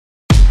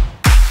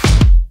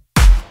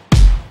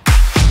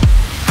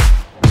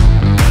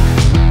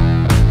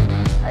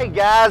Hey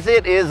guys,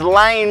 it is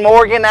Lane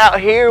Morgan out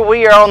here.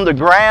 We are on the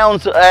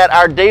grounds at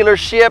our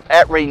dealership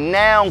at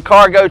Renown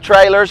Cargo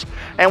Trailers,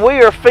 and we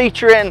are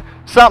featuring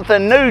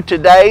something new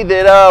today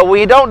that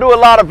we don't do a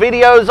lot of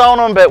videos on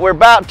them, but we're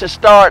about to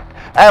start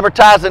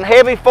advertising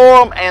heavy for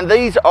them, and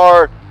these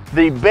are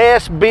the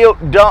best built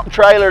dump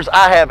trailers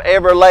I have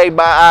ever laid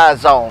my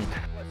eyes on.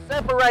 What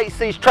separates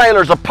these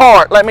trailers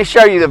apart, let me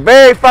show you the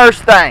very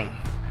first thing.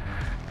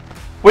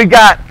 We've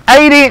got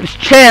 8-inch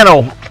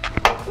channel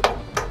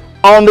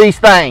on these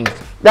things.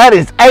 That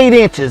is 8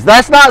 inches.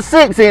 That's not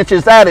 6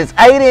 inches. That is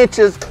 8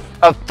 inches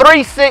of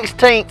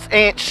 3/16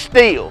 inch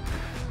steel.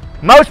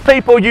 Most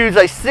people use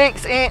a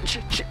 6-inch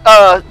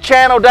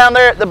channel down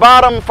there at the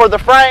bottom for the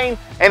frame,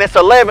 and it's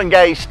 11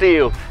 gauge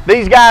steel.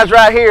 These guys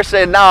right here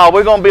said, no,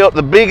 we're going to build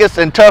the biggest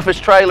and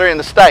toughest trailer in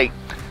the state.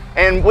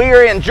 And we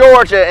are in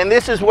Georgia, and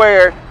this is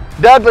where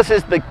Douglas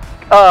is the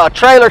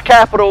trailer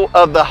capital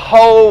of the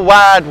whole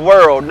wide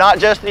world, not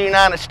just the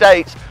United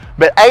States.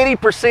 But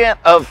 80%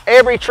 of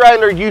every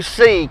trailer you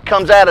see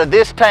comes out of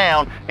this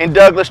town in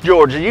Douglas,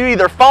 Georgia. You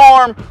either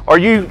farm or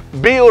you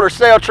build or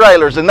sell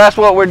trailers, and that's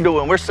what we're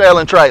doing. We're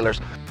selling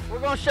trailers. We're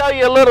going to show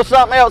you a little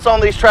something else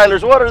on these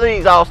trailers. What are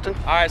these, Austin?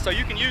 All right, so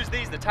you can use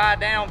these to tie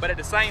down, but at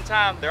the same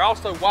time, they're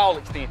also wall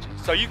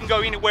extensions. So you can go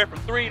anywhere from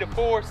 3 to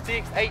 4,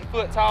 6, 8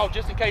 foot tall,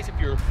 just in case if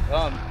you're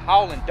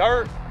hauling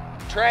dirt,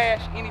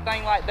 trash,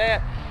 anything like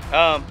that.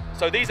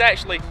 So these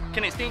actually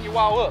can extend your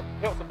wall up,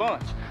 helps a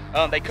bunch.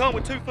 They come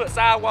with 2-foot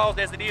sidewalls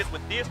as it is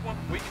with this one.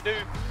 We can do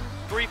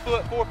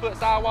 3-foot, 4-foot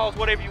sidewalls,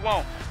 whatever you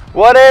want.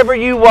 Whatever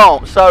you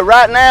want. So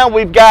right now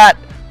we've got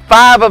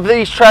 5 of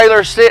these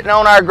trailers sitting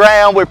on our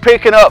ground. We're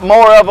picking up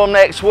more of them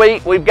next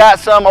week. We've got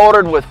some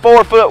ordered with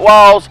 4-foot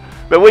walls,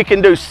 but we can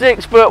do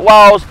 6-foot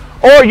walls,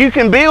 or you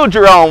can build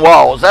your own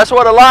walls. That's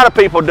what a lot of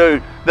people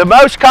do. The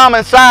most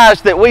common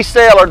size that we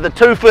sell are the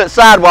 2-foot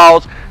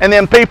sidewalls, and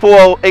then people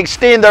will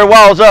extend their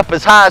walls up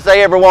as high as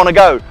they ever want to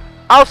go.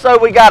 Also,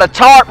 we got a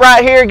tarp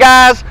right here,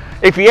 guys.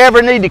 If you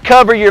ever need to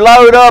cover your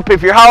load up,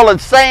 if you're hauling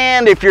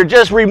sand, if you're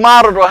just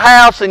remodeled a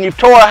house and you've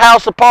tore a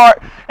house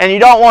apart and you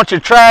don't want your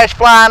trash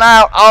flying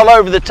out all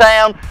over the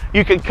town,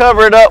 you can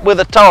cover it up with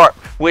a tarp,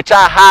 which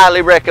I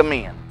highly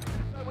recommend.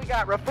 We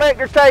got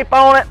reflector tape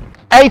on it,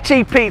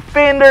 ATP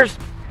fenders.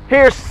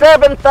 Here's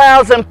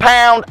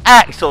 7,000-pound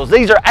axles.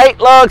 These are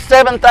 8-lug,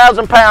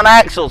 7,000-pound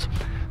axles.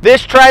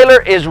 This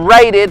trailer is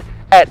rated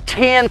at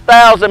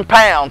 10,000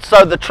 pounds.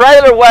 So the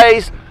trailer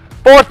weighs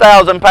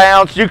 4,000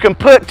 pounds, you can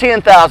put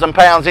 10,000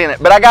 pounds in it.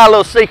 But I got a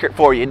little secret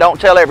for you, don't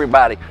tell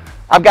everybody.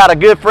 I've got a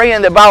good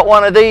friend that bought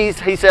one of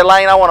these. He said,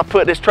 Lane, I want to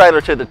put this trailer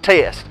to the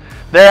test.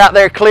 They're out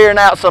there clearing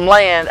out some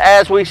land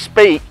as we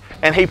speak,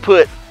 and he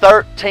put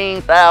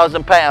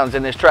 13,000 pounds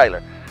in this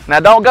trailer. Now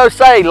don't go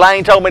say,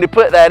 Lane told me to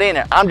put that in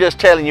it. I'm just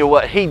telling you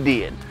what he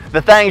did.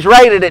 The thing's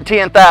rated at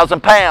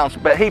 10,000 pounds,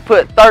 but he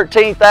put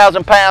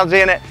 13,000 pounds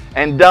in it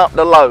and dumped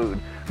the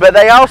load. But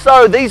they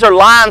also, these are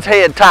Lion's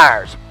Head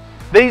tires.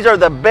 These are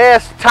the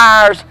best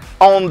tires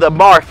on the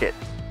market.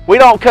 We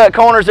don't cut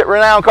corners at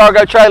Renown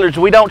Cargo Trailers.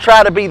 We don't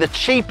try to be the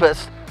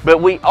cheapest, but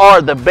we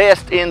are the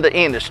best in the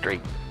industry.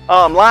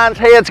 Lion's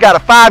Head's got a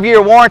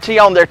 5-year warranty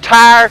on their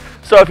tire,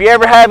 so if you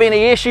ever have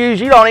any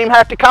issues, you don't even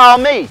have to call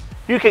me.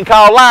 You can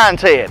call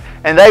Lion's Head,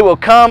 and they will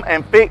come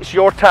and fix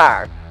your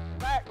tire.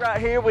 Back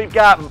right here, we've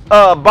got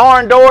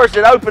barn doors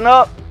that open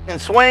up and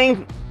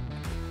swing.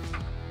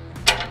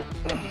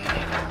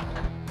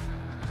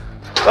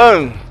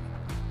 Boom.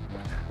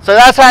 So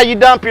that's how you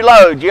dump your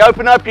load. You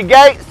open up your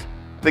gates,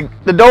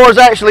 the doors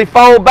actually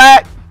fold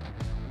back.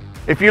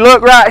 If you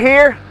look right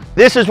here,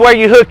 this is where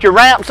you hook your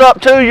ramps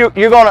up to.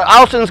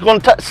 Austin's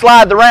gonna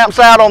slide the ramps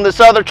out on this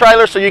other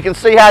trailer so you can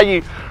see how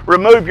you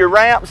remove your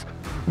ramps.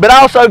 But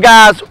also,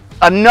 guys,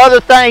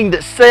 another thing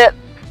that set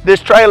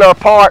this trailer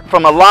apart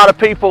from a lot of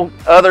people,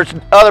 other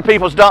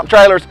people's dump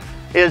trailers,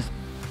 is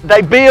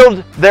they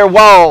build their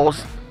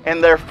walls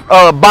and their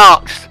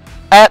box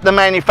at the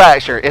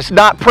manufacturer. It's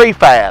not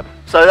prefab.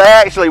 So they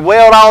actually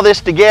weld all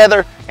this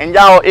together, and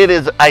y'all, it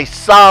is a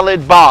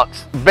solid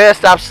box.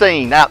 Best I've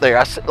seen out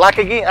there. Like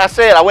I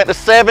said, I went to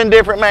 7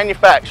 different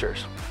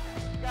manufacturers.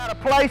 Got a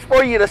place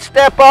for you to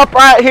step up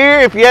right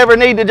here if you ever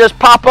need to just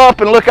pop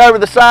up and look over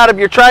the side of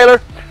your trailer.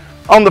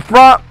 On the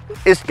front,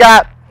 it's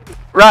got,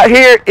 right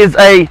here is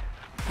a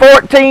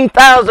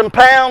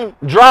 14,000-pound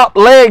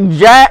Dropleg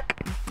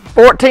Jack.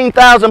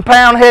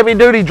 14,000-pound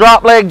heavy-duty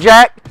Dropleg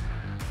Jack.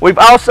 We've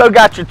also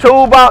got your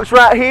toolbox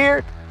right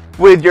here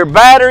with your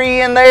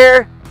battery in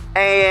there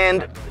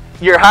and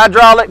your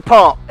hydraulic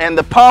pump, and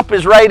the pump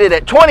is rated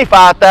at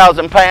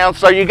 25,000 pounds,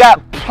 so you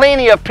got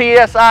plenty of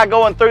PSI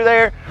going through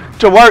there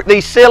to work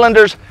these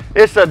cylinders.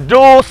 It's a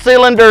dual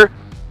cylinder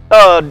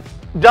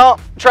dump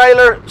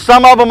trailer.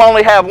 Some of them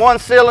only have 1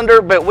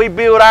 cylinder, but we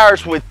build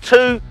ours with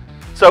 2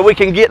 so we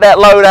can get that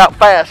load out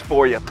fast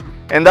for you.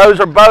 And those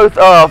are both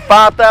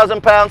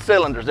 5,000 pound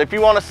cylinders. If you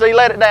want to see,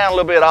 let it down a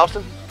little bit,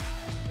 Austin.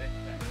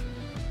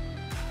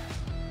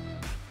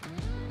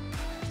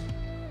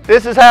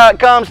 This is how it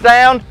comes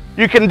down.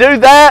 You can do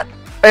that,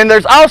 and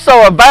there's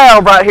also a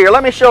valve right here.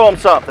 Let me show them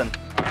something.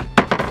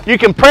 You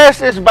can press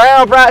this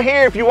valve right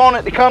here if you want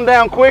it to come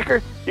down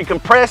quicker. You can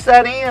press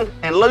that in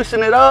and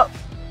loosen it up.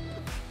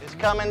 It's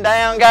coming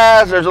down,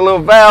 guys. There's a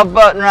little valve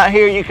button right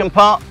here you can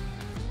pump.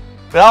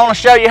 But I want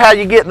to show you how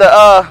you get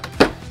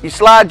the, you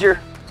slide your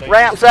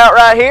ramps out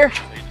right here.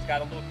 So you just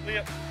got a little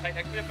clip, take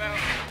that clip out,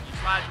 you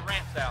slide your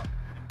ramps out.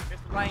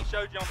 Mr. Lane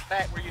showed you on the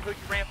back where you hook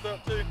your ramps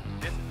up to.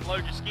 This is to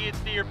load your skid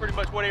steer, pretty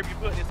much whatever you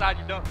put inside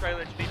your dump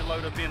trailer that you need to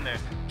load up in there.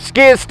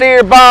 Skid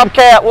steer,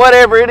 bobcat,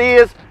 whatever it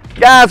is.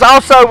 Guys,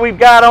 also we've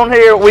got on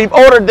here, we've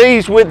ordered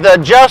these with the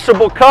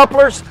adjustable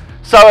couplers.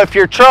 So if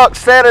your truck's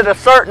set at a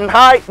certain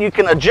height, you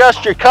can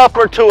adjust your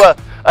coupler to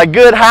a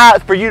good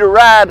height for you to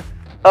ride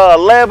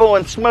level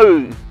and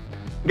smooth.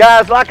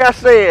 Guys, like I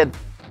said,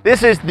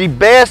 this is the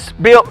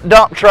best built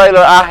dump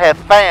trailer I have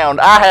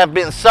found. I have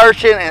been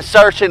searching and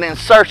searching and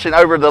searching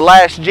over the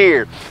last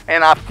year,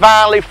 and I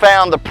finally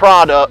found the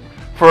product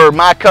for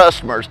my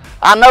customers.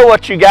 I know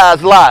what you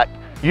guys like.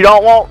 You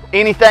don't want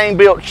anything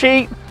built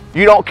cheap.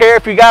 You don't care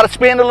if you got to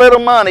spend a little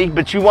money,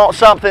 but you want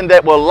something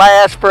that will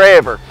last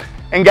forever.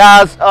 And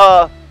guys,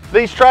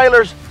 these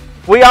trailers,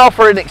 we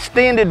offer an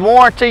extended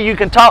warranty. You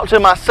can talk to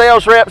my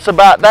sales reps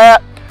about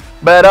that.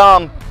 But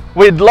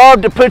we'd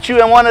love to put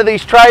you in one of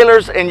these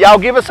trailers, and y'all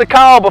give us a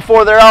call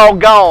before they're all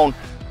gone.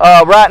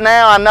 Right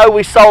now, I know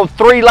we sold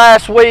 3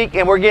 last week,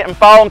 and we're getting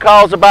phone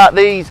calls about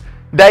these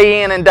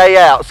day in and day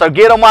out. So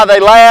get them while they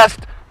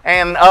last.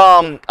 And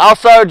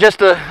also,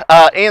 just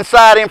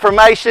inside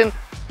information,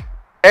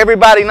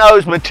 everybody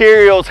knows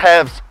materials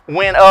have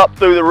went up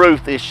through the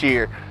roof this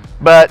year.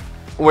 But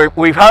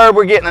we've heard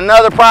we're getting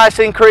another price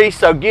increase,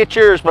 so get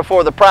yours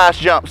before the price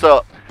jumps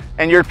up.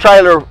 And your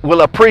trailer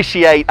will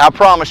appreciate, I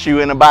promise you,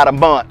 in about a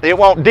month. It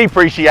won't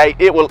depreciate,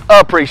 it will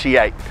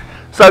appreciate.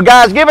 So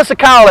guys, give us a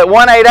call at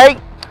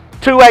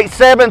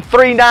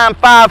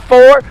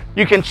 1-888-287-3954.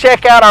 You can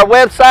check out our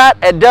website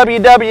at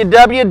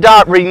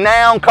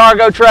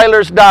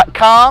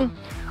www.renowncargotrailers.com.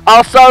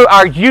 Also,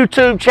 our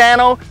YouTube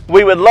channel,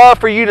 we would love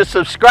for you to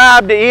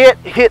subscribe to it,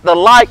 hit the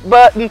like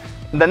button,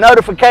 the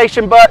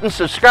notification button,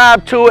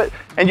 subscribe to it,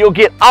 and you'll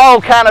get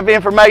all kind of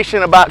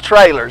information about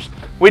trailers.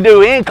 We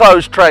do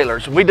enclosed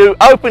trailers, we do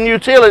open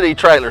utility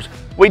trailers,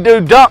 we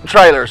do dump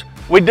trailers,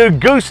 we do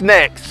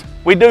goosenecks,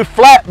 we do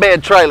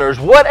flatbed trailers,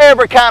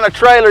 whatever kind of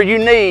trailer you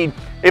need.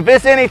 If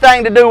it's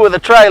anything to do with a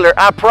trailer,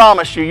 I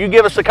promise you, you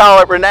give us a call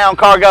at Renown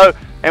Cargo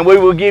and we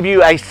will give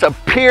you a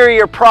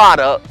superior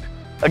product.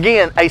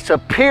 Again, a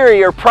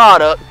superior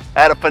product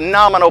at a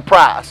phenomenal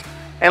price.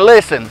 And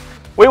listen,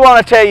 we want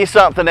to tell you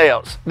something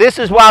else. This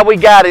is why we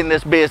got in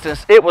this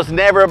business. It was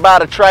never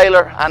about a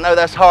trailer. I know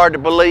that's hard to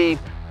believe.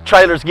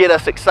 Trailers get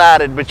us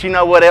excited, but you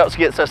know what else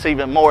gets us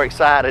even more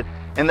excited?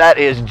 And that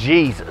is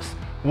Jesus.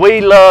 We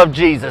love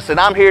Jesus, and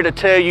I'm here to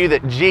tell you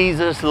that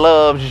Jesus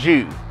loves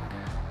you.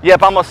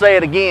 Yep, I'm gonna say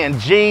it again.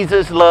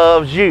 Jesus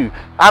loves you.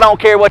 I don't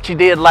care what you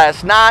did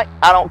last night.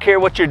 I don't care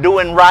what you're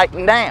doing right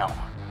now.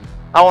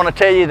 I want to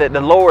tell you that the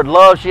Lord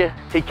loves you.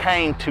 He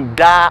came to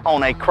die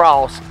on a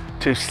cross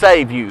to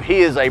save you.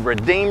 He is a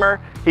redeemer.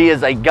 He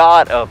is a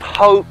God of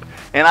hope.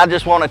 And I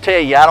just want to tell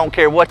you, I don't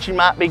care what you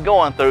might be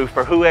going through,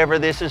 for whoever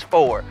this is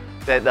for,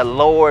 that the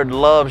Lord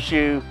loves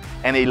you,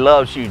 and He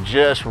loves you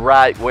just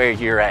right where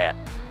you're at.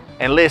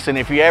 And listen,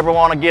 if you ever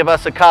want to give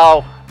us a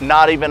call,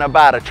 not even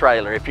about a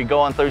trailer, if you're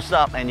going through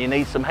something and you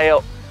need some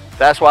help,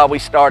 that's why we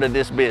started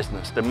this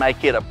business, to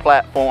make it a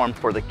platform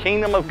for the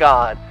kingdom of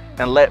God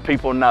and let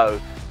people know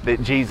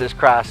that Jesus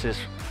Christ is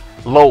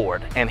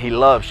Lord and He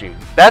loves you.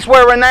 That's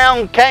where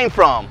Renown came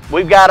from.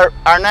 We've got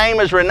our name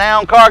is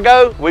Renown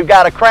Cargo. We've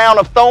got a crown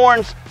of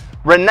thorns.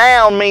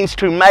 Renown means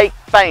to make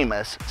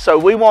famous. So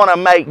we want to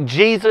make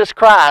Jesus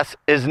Christ,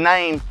 His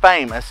name,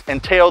 famous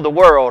and tell the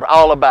world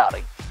all about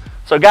Him.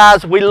 So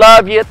guys, we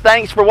love you.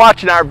 Thanks for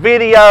watching our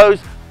videos.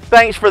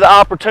 Thanks for the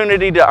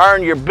opportunity to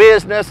earn your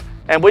business.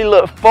 And we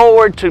look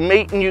forward to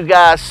meeting you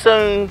guys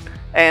soon.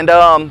 And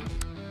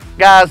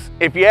guys,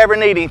 if you ever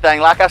need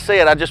anything, like I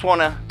said, I just want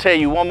to tell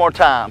you one more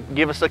time,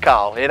 give us a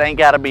call. It ain't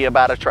got to be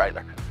about a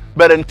trailer.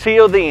 But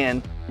until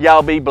then,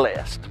 y'all be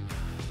blessed.